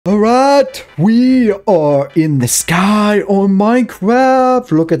Alright, we are in the sky on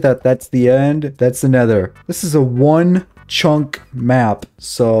Minecraft. Look at that. That's the end. That's the nether. This is a one chunk map.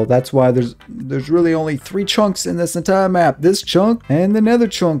 So that's why there's really only 3 chunks in this entire map. This chunk and the nether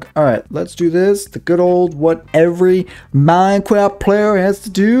chunk. Alright, let's do this. The good old what every Minecraft player has to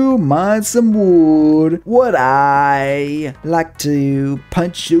do. Mine some wood. Would I like to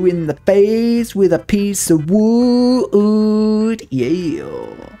punch you in the face with a piece of wood?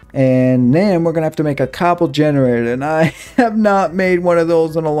 Yeah. And then we're gonna have to make a cobble generator, and I have not made one of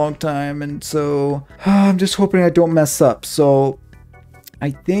those in a long time, and so I'm just hoping I don't mess up. So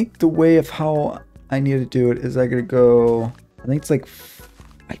I think the way of how I need to do it is I gotta go, I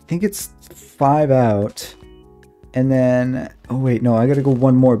think it's 5 out, and then oh wait, no, I gotta go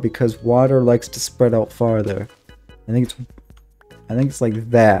 1 more because water likes to spread out farther. I think it's like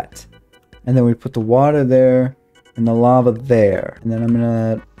that, and then we put the water there and the lava there, and then I'm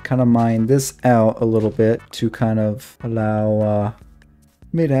gonna kind of mine this out a little bit to kind of allow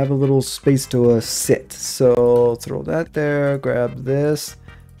me to have a little space to sit. So throw that there, grab this,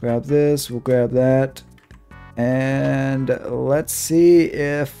 we'll grab that, and let's see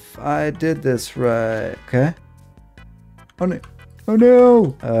if I did this right. Okay. Oh no, oh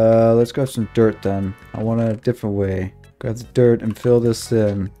no. Let's grab some dirt then. I want a different way. Grab the dirt and fill this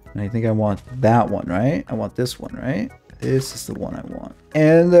in. And I think I want that one, right? I want this one, right? This is the one I want.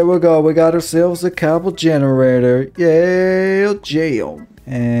 And there we go. We got ourselves a cobble generator. Yay, jail.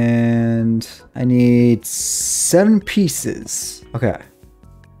 And I need 7 pieces. Okay.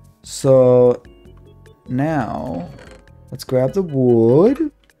 So now let's grab the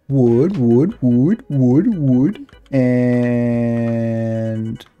wood. Wood.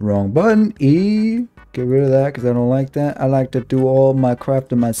 And wrong button. E. Get rid of that because I don't like that. I like to do all my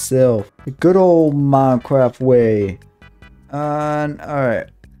crafting myself. The good old Minecraft way. Alright,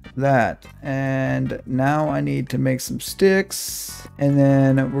 that. And now I need to make some sticks. And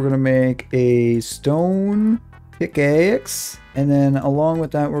then we're going to make a stone pickaxe. And then along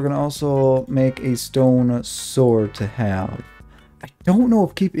with that, we're going to also make a stone sword to have. I don't know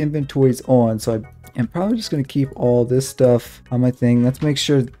if keep inventory's on, so I'm probably just going to keep all this stuff on my thing. Let's make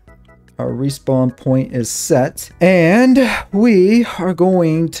sure our respawn point is set. And we are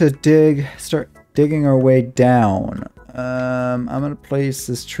going to start digging our way down. I'm gonna place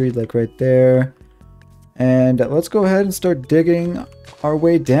this tree like right there, and let's go ahead and start digging our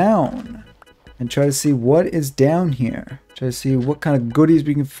way down and try to see what is down here. Try to see what kind of goodies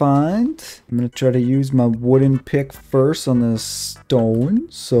we can find. I'm gonna try to use my wooden pick first on the stone,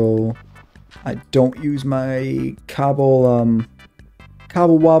 so I don't use my cobble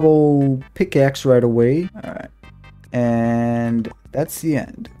wobble pickaxe right away. All right, and that's the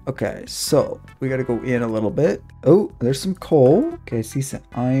end. Okay, so we gotta go in a little bit. Oh, there's some coal. Okay, I see some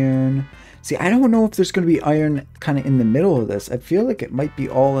iron. See, I don't know if there's gonna be iron kind of in the middle of this. I feel like it might be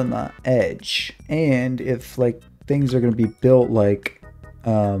all in the edge, and if like things are gonna be built like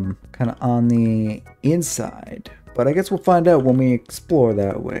kind of on the inside. But I guess we'll find out when we explore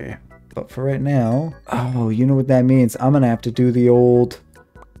that way. But for right now, oh, you know what that means? I'm gonna have to do the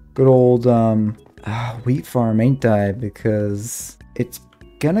good old wheat farm, ain't I? Because it's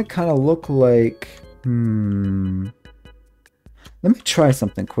gonna kind of look like, let me try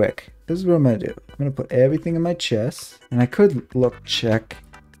something quick. This is what I'm gonna do. I'm gonna put everything in my chest, and I could check.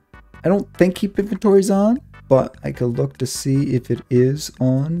 I don't think keep inventory's on, but I could look to see if it is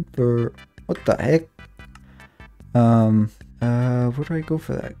on for, what the heck? Where do I go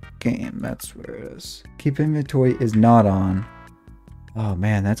for that game? That's where it is. Keep inventory is not on. Oh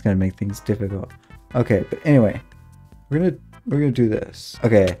man, that's gonna make things difficult. Okay, but anyway, we're gonna do this.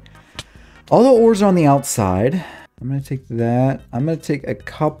 Okay, all the ores are on the outside. I'm gonna take that. I'm gonna take a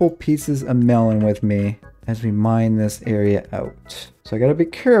couple pieces of melon with me as we mine this area out. So I gotta be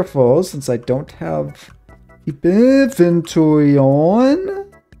careful since I don't have keep inventory on.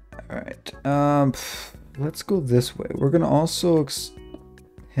 All right, let's go this way. We're gonna also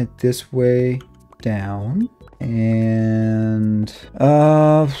head this way down, and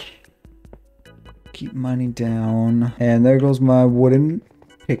keep mining down. And there goes my wooden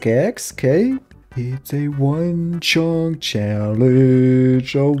pickaxe. Okay, it's a 1 chunk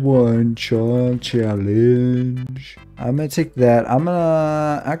challenge, a 1 chunk challenge. I'm gonna take that. I'm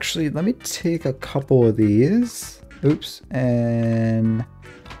gonna actually, let me take a couple of these. Oops, and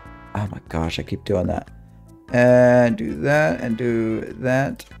oh my gosh, I keep doing that. And do that and do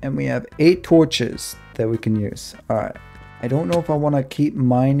that, and we have 8 torches that we can use. All right, I don't know if I want to keep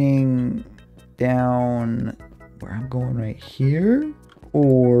mining down where I'm going right here,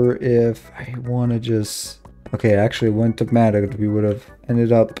 or if I want to just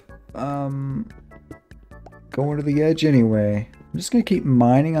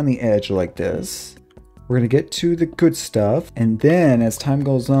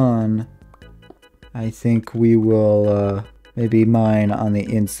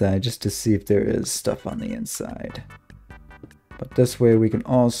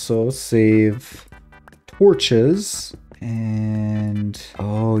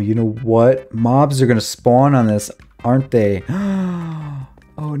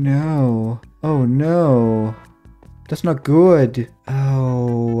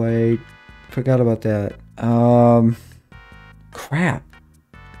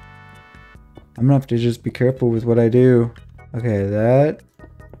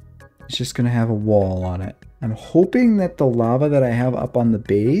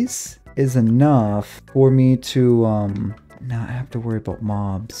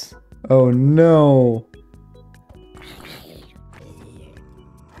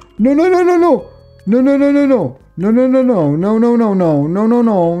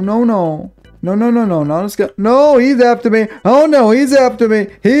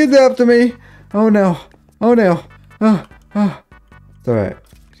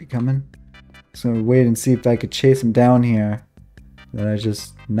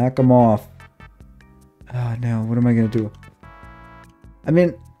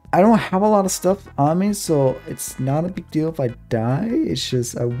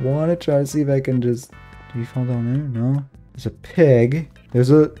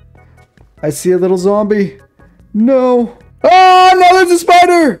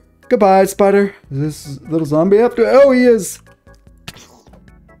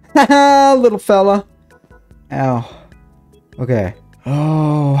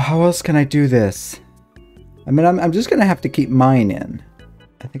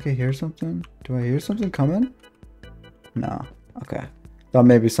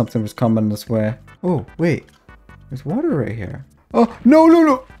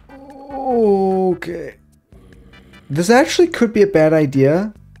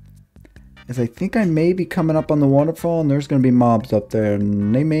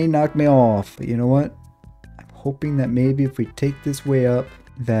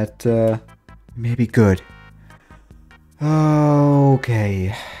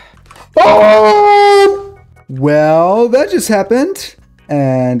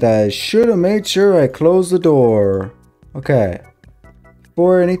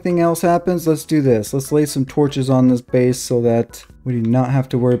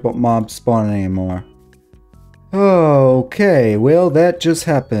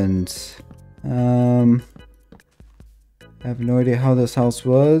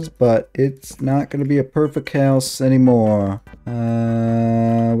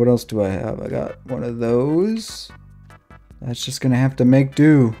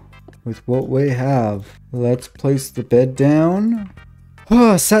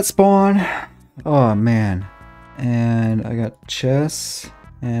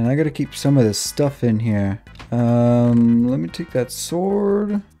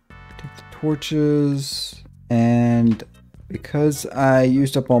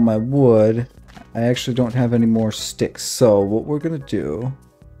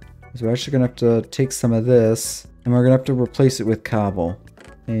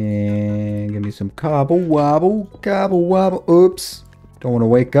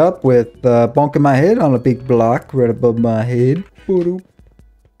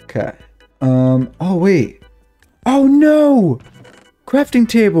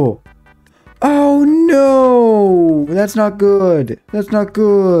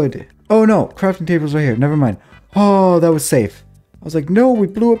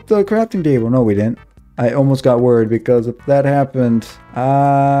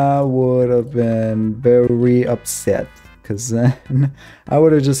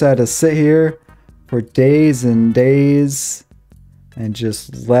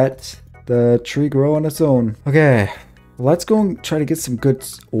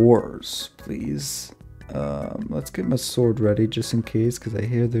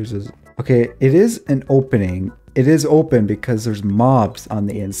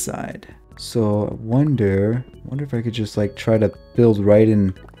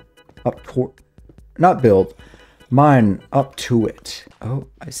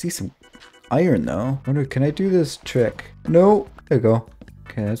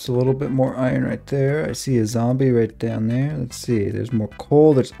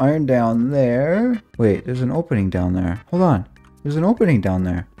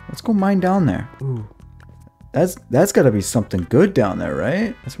That's gotta be something good down there,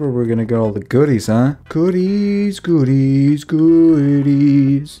 right? That's where we're gonna get all the goodies, huh? Goodies, goodies,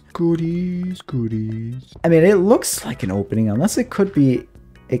 goodies, goodies, goodies. I mean, it looks like an opening, unless it could be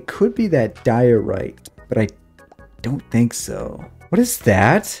that diorite, but I don't think so. What is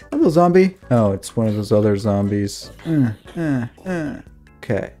that? A little zombie? Oh, it's one of those other zombies. Okay,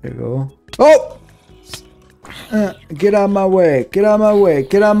 there you go. Oh! Get out of my way. Get out of my way.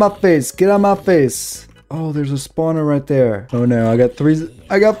 Get out of my face. Get out of my face. Oh, there's a spawner right there. Oh no, I got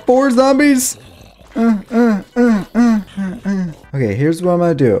 4 zombies. Okay, here's what I'm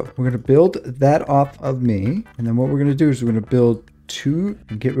gonna do. We're gonna build that off of me. And then what we're gonna do is we're gonna build 2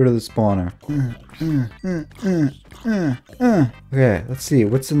 and get rid of the spawner. Okay, let's see.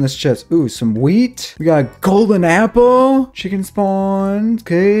 What's in this chest? Ooh, some wheat. We got a golden apple. Chicken spawn.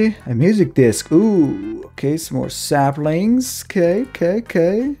 Okay. A music disc. Ooh. Okay, some more saplings.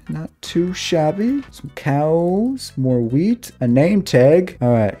 Okay. Not too shabby. Some cows. More wheat. A name tag.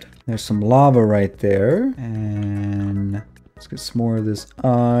 Alright. There's some lava right there. And let's get some more of this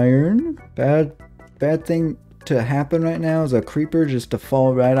iron. Bad thing to happen right now is a creeper just to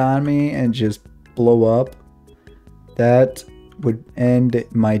fall right on me and just blow up. That would end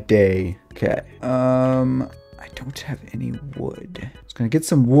my day. Okay. I don't have any wood. I was gonna get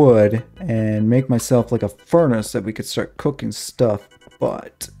some wood and make myself like a furnace that we could start cooking stuff,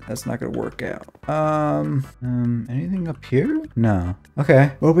 but that's not gonna work out. Anything up here? No.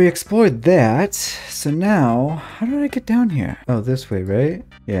 Okay. Well, we explored that. So now, how did I get down here? Oh, this way, right?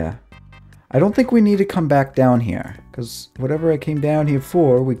 Yeah. I don't think we need to come back down here, because whatever I came down here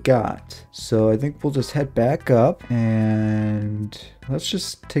for, we got. So I think we'll just head back up, and let's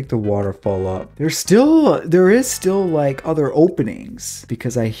just take the waterfall up. There is still like other openings,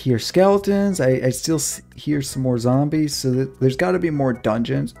 because I hear skeletons, I still hear some more zombies, so there's got to be more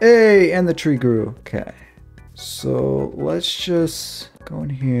dungeons. Hey, and the tree grew. Okay. So let's just go in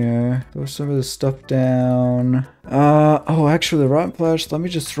here, throw some of this stuff down. Oh, actually, the rotten flesh, let me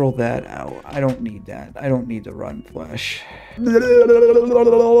just throw that out. I don't need that. I don't need the rotten flesh. No,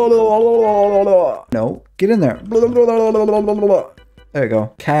 get in there. There you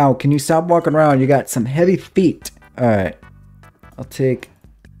go. Cow, can you stop walking around? You got some heavy feet. All right, I'll take,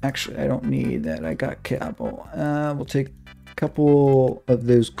 actually, I don't need that. I got cattle. We'll take a couple of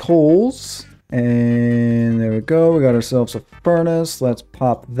those coals. And there we go. We got ourselves a furnace. Let's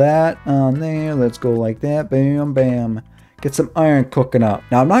pop that on there. Let's go like that. Bam, bam. Get some iron cooking up.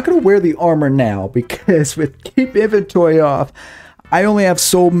 Now, I'm not going to wear the armor now because with keep inventory off, I only have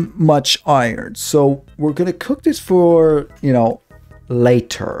so much iron. So we're going to cook this for, you know,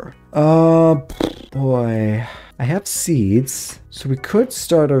 later. Boy. I have seeds. So we could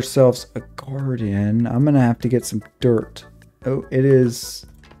start ourselves a garden. I'm going to have to get some dirt. Oh, it is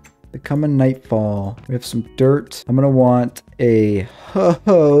becoming nightfall. We have some dirt. I'm gonna want a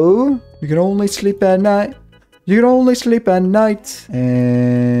hoe. You can only sleep at night. You can only sleep at night.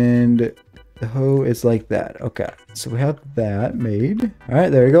 And the hoe is like that. Okay, so we have that made. All right,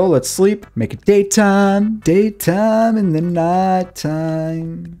 there you go. Let's sleep. Make it daytime. Daytime and then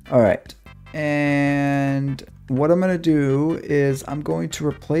nighttime. All right, and what I'm gonna do is I'm going to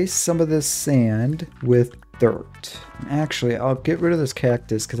replace some of this sand with dirt. Actually, I'll get rid of this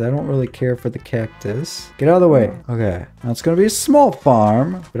cactus because I don't really care for the cactus. Get out of the way. Okay, now it's going to be a small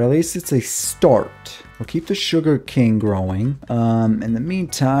farm, but at least it's a start. We'll keep the sugar cane growing. In the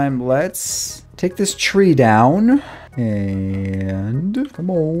meantime, let's take this tree down. And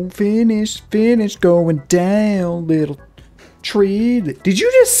come on, finish going down, little tree. Did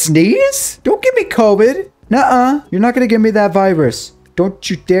you just sneeze? Don't give me COVID. Nuh-uh. You're not going to give me that virus. Don't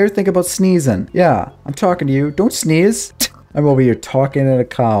you dare think about sneezing. Yeah, I'm talking to you. Don't sneeze. I'm over here talking at a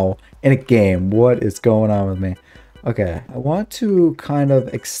cow in a game. What is going on with me? Okay, I want to kind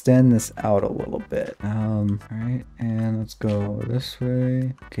of extend this out a little bit. All right, and let's go this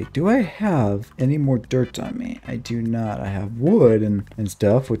way. Okay, do I have any more dirt on me? I do not. I have wood and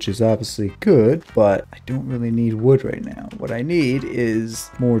stuff, which is obviously good, but I don't really need wood right now. What I need is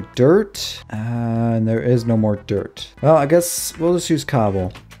more dirt, and there is no more dirt. Well, I guess we'll just use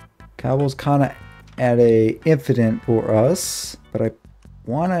cobble. Cobble's kind of at a infinite for us, but I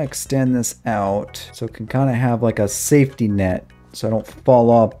want to extend this out so it can kind of have like a safety net so I don't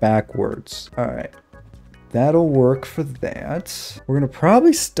fall off backwards. All right, that'll work for that. We're gonna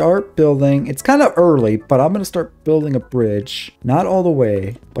probably start building, it's kind of early, but I'm gonna start building a bridge, not all the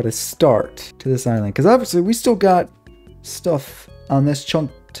way, but a start to this island, because obviously we still got stuff on this chunk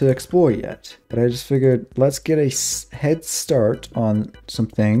to explore yet, but I just figured let's get a head start on some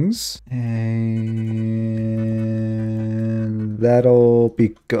things, and that'll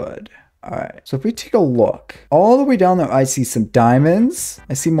be good. Alright, so if we take a look, all the way down there, I see some diamonds.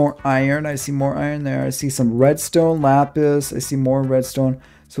 I see more iron. I see more iron there. I see some redstone, lapis. I see more redstone.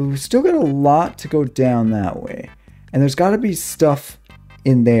 So we've still got a lot to go down that way. And there's got to be stuff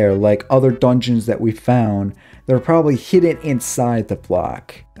in there, like other dungeons that we found that are probably hidden inside the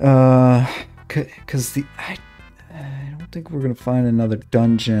block. Because I don't think we're going to find another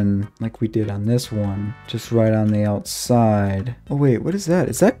dungeon like we did on this one, just right on the outside. Oh wait, what is that?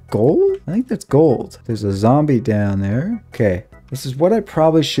 Is that gold? I think that's gold. There's a zombie down there. Okay, this is what I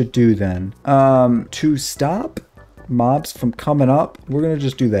probably should do then. To stop mobs from coming up, we're going to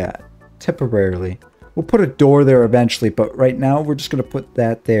just do that temporarily. We'll put a door there eventually, but right now we're just going to put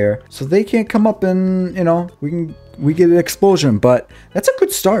that there so they can't come up and, you know, we get an explosion. But that's a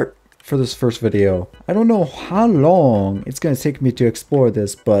good start for this first video. I don't know how long it's going to take me to explore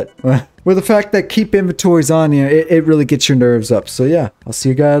this, but with the fact that keep inventories on here, it really gets your nerves up. So yeah, I'll see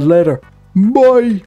you guys later. Bye!